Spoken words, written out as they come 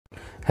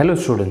Hello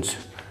students,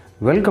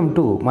 welcome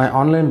to my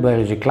online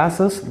biology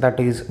classes, that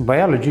is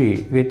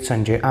Biology with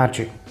Sanjay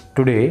Sir.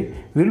 Today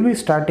we will be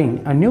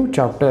starting a new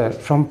chapter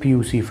from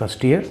PUC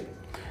first year,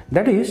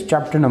 that is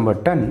chapter number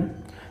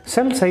 10,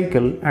 Cell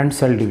Cycle and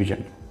Cell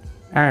Division,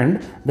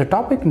 and the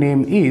topic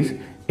name is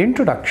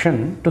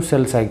Introduction to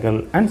Cell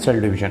Cycle and Cell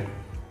Division.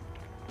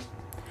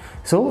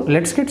 So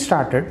let's get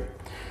started.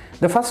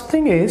 The first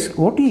thing is,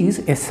 what is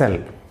a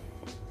cell?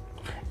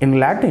 In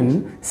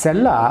Latin,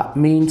 cella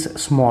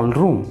means small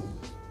room.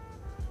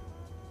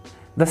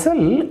 The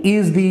cell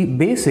is the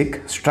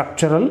basic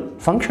structural,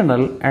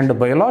 functional and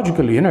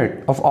biological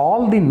unit of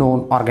all the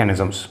known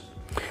organisms.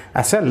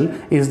 A cell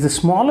is the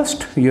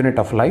smallest unit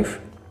of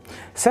life.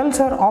 Cells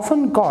are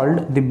often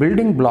called the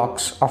building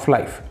blocks of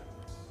life.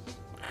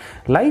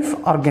 Life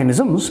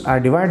organisms are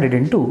divided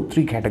into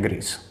three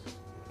categories.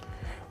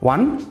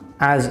 1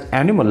 as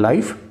animal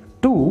life,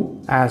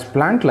 2 as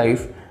plant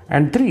life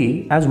and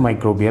 3 as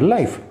microbial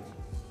life.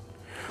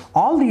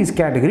 All these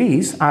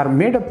categories are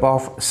made up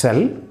of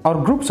cell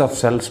or groups of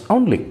cells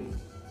only.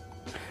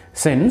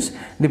 Since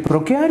the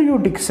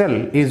prokaryotic cell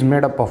is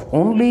made up of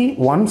only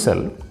one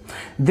cell,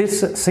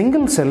 this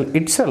single cell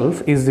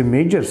itself is the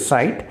major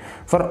site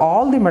for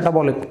all the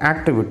metabolic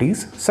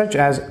activities such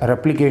as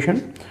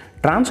replication,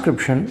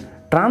 transcription,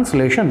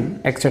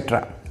 translation,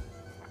 etc.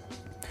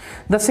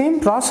 The same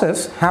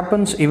process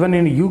happens even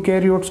in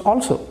eukaryotes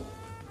also,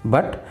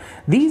 but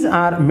these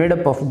are made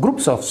up of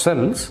groups of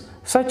cells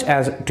such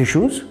as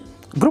tissues,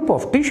 group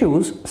of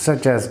tissues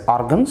such as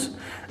organs,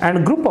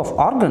 and group of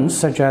organs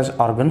such as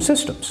organ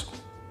systems.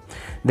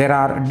 There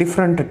are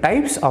different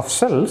types of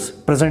cells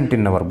present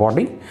in our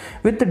body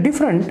with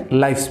different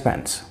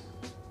lifespans.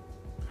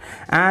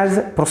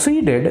 As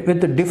proceeded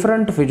with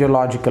different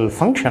physiological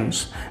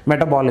functions,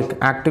 metabolic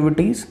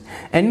activities,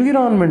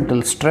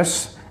 environmental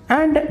stress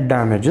and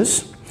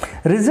damages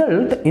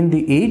result in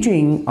the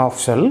aging of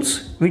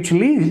cells, which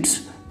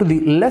leads to the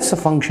less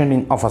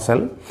functioning of a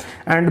cell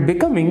and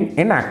becoming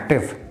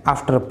inactive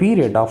after a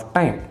period of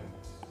time.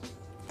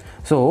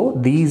 So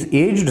these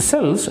aged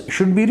cells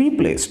should be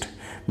replaced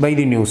by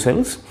the new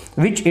cells,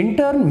 which in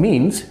turn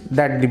means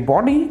that the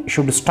body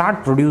should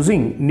start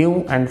producing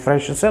new and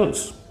fresh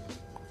cells.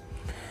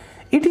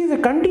 It is a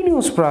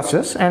continuous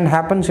process and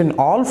happens in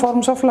all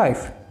forms of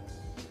life.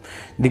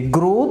 The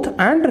growth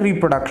and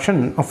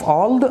reproduction of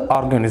all the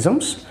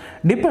organisms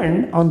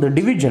depend on the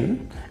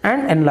division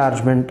and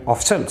enlargement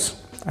of cells.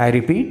 I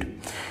repeat,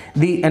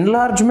 the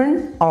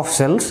enlargement of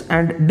cells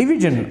and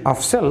division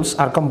of cells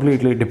are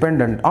completely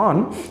dependent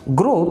on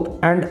growth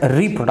and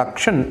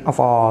reproduction of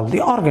all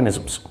the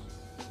organisms.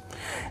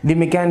 The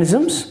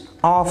mechanisms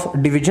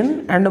of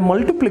division and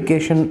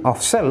multiplication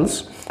of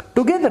cells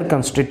together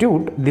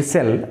constitute the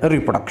cell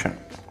reproduction.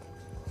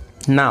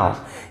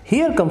 Now,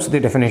 here comes the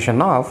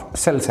definition of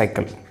cell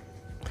cycle.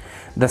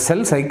 The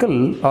cell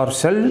cycle or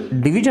cell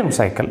division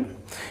cycle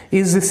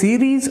is a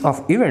series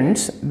of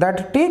events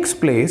that takes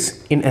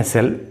place in a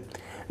cell,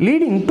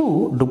 leading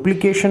to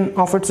duplication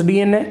of its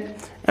DNA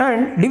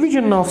and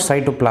division of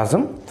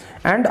cytoplasm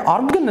and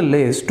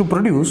organelles to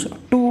produce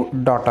two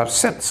daughter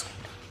cells.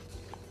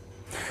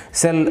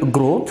 Cell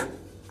growth,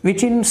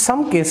 which in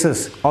some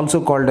cases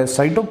also called as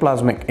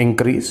cytoplasmic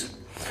increase,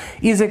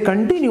 is a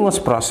continuous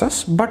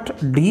process, but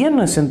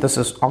DNA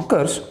synthesis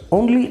occurs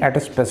only at a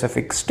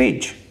specific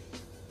stage.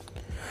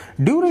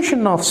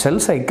 Duration of cell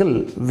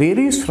cycle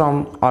varies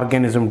from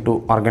organism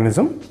to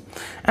organism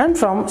and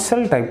from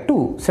cell type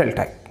to cell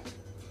type.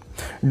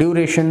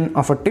 Duration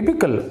of a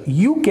typical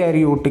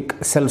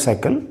eukaryotic cell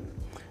cycle,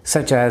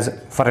 such as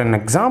for an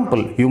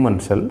example human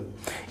cell,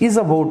 is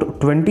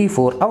about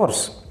 24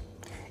 hours.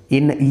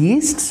 In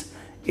yeasts,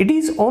 it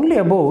is only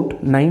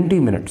about 90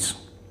 minutes.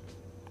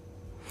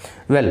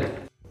 Well,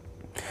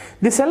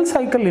 the cell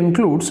cycle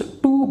includes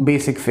two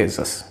basic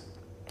phases.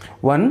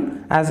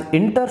 One as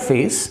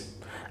interphase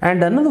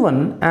and another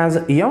one as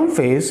M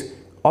phase,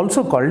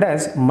 also called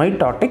as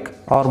mitotic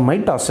or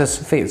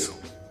mitosis phase.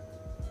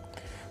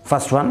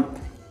 First one,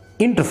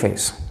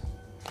 interphase.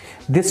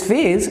 This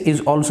phase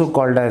is also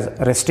called as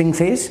resting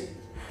phase.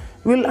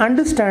 We'll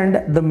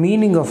understand the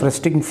meaning of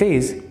resting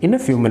phase in a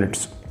few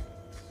minutes.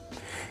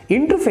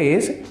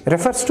 Interphase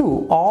refers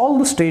to all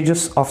the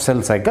stages of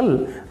cell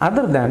cycle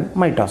other than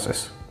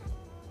mitosis.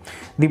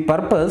 The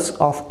purpose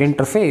of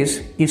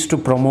interphase is to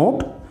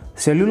promote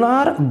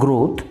cellular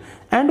growth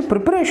and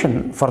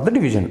preparation for the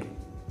division.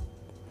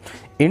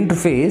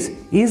 Interphase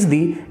is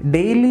the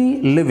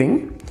daily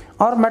living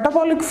or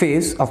metabolic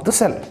phase of the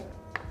cell,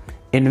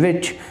 in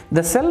which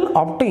the cell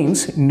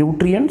obtains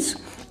nutrients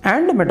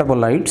and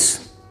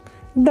metabolites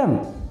them,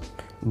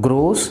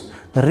 grows,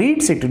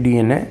 reads its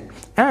DNA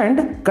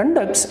and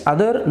conducts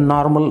other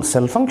normal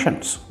cell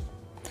functions.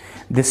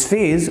 This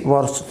phase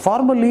was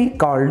formerly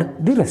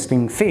called the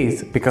resting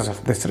phase because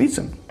of this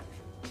reason.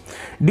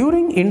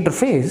 During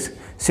interphase,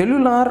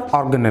 cellular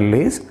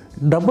organelles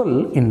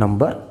double in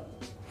number,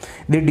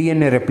 the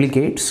DNA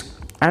replicates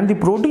and the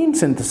protein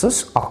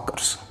synthesis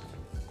occurs.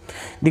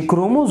 The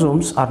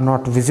chromosomes are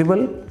not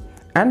visible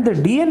and the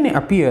DNA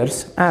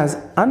appears as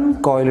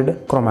uncoiled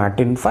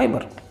chromatin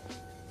fiber.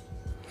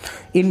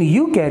 In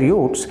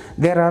eukaryotes,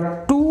 there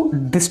are two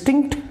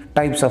distinct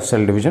types of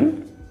cell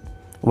division.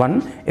 One,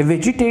 a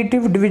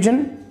vegetative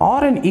division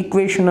or an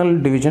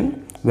equational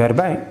division,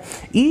 whereby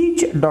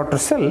each daughter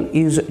cell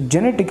is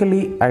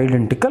genetically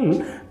identical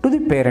to the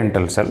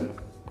parental cell,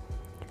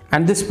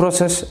 and this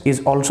process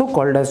is also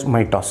called as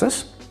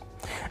mitosis.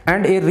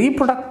 And a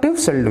reproductive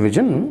cell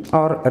division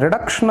or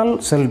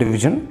reductional cell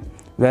division,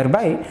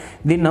 whereby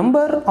the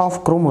number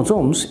of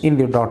chromosomes in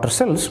the daughter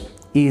cells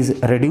is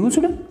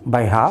reduced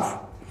by half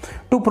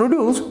to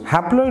produce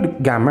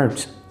haploid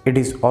gametes. It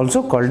is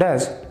also called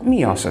as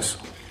meiosis.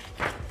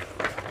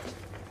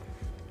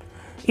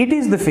 It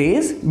is the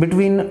phase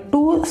between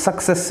two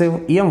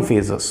successive M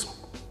phases.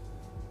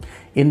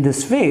 In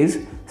this phase,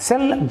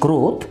 cell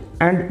growth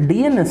and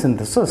DNA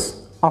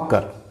synthesis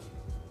occur.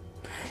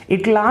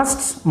 It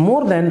lasts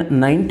more than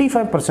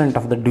 95%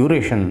 of the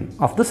duration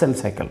of the cell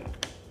cycle.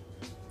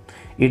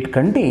 It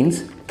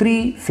contains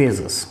three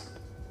phases.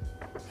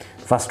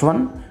 First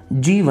one,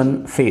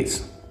 G1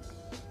 phase.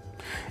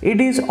 It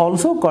is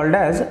also called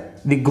as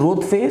the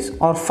growth phase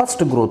or first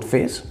growth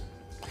phase.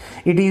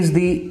 It is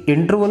the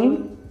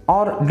interval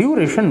or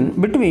duration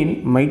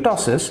between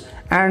mitosis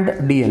and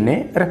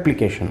DNA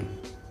replication.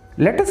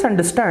 Let us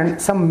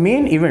understand some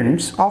main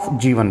events of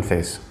G1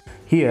 phase.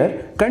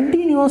 Here,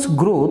 continuous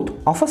growth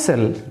of a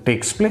cell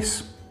takes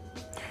place.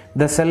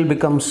 The cell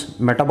becomes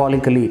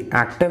metabolically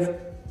active.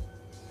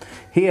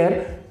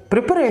 Here,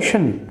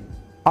 preparation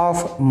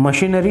of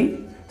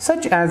machinery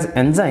such as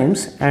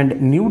enzymes and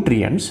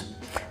nutrients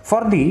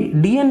for the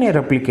DNA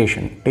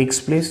replication takes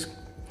place.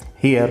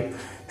 Here,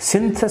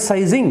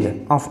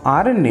 synthesizing of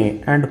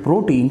RNA and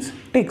proteins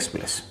takes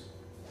place.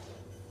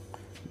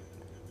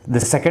 The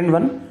second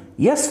one,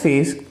 S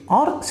phase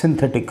or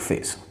synthetic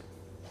phase.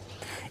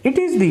 It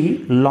is the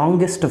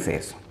longest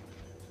phase.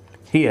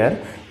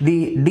 Here,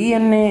 the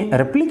DNA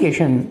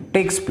replication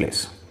takes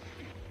place.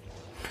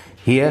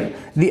 Here,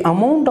 the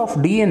amount of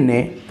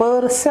DNA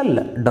per cell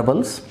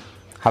doubles.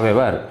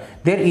 However,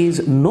 there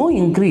is no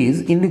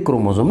increase in the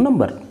chromosome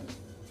number.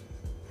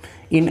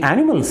 In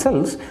animal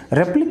cells,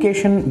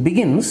 replication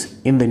begins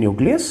in the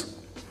nucleus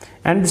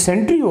and the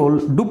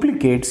centriole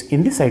duplicates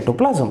in the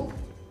cytoplasm.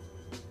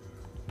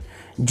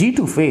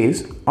 G2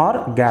 phase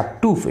or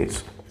gap 2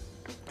 phase.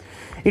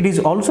 It is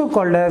also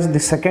called as the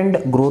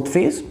second growth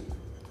phase.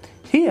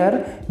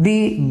 Here,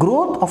 the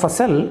growth of a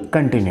cell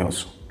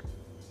continues.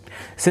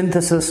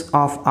 Synthesis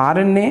of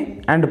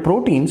RNA and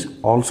proteins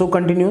also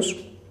continues.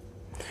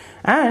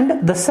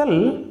 And the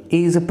cell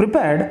is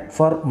prepared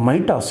for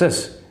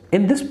mitosis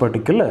in this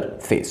particular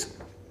phase,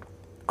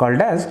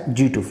 called as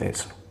G2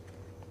 phase.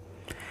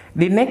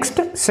 The next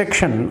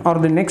section or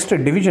the next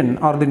division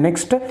or the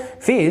next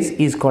phase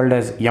is called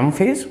as M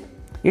phase.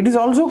 It is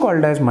also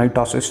called as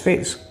mitosis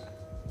phase.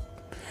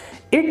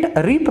 It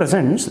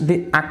represents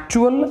the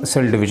actual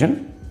cell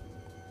division.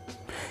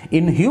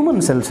 In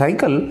human cell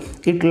cycle,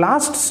 it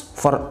lasts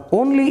for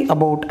only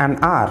about an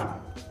hour.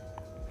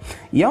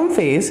 M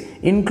phase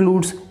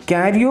includes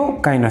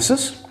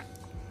karyokinesis,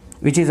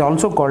 which is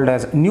also called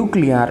as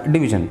nuclear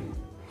division,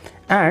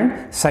 and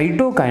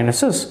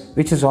cytokinesis,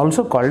 which is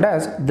also called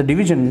as the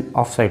division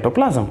of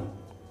cytoplasm.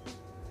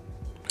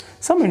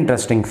 Some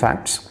interesting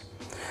facts.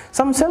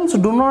 Some cells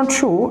do not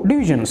show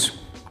divisions,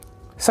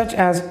 such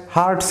as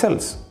heart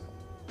cells.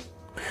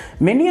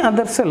 Many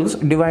other cells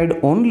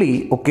divide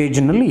only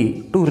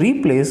occasionally to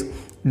replace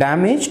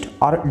damaged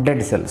or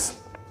dead cells.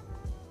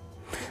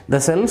 The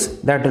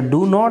cells that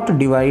do not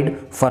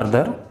divide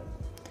further,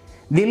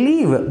 they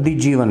leave the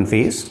G1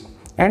 phase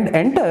and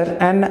enter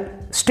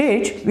an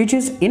stage which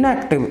is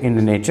inactive in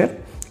nature,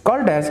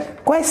 called as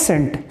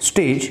quiescent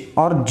stage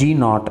or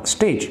G0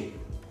 stage.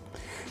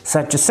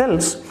 Such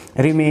cells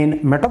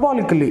remain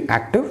metabolically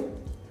active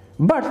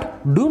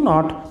but do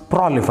not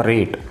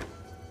proliferate.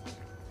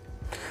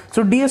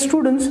 So dear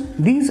students,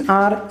 these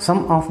are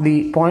some of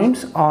the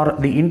points or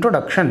the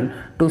introduction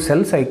to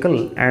cell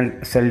cycle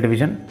and cell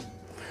division.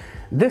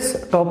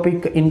 This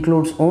topic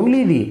includes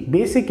only the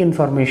basic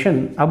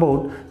information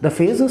about the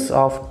phases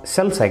of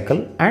cell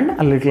cycle and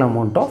a little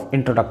amount of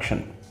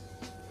introduction.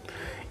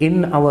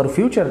 In our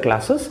future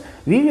classes,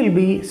 we will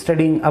be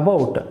studying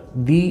about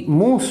the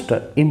most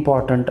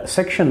important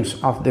sections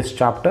of this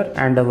chapter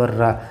and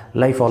our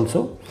life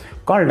also,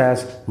 called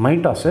as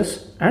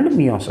mitosis and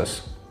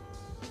meiosis.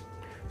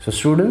 So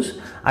students,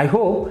 I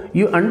hope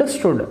you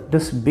understood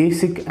this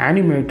basic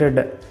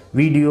animated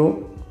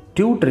video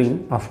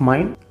tutoring of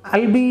mine.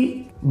 I'll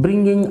be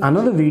bringing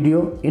another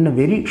video in a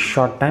very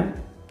short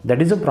time.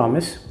 That is a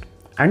promise.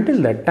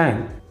 Until that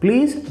time,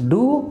 please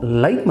do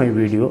like my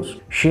videos,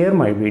 share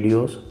my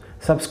videos,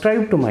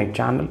 subscribe to my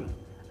channel.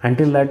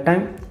 Until that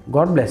time,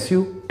 God bless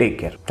you. Take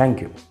care. Thank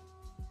you.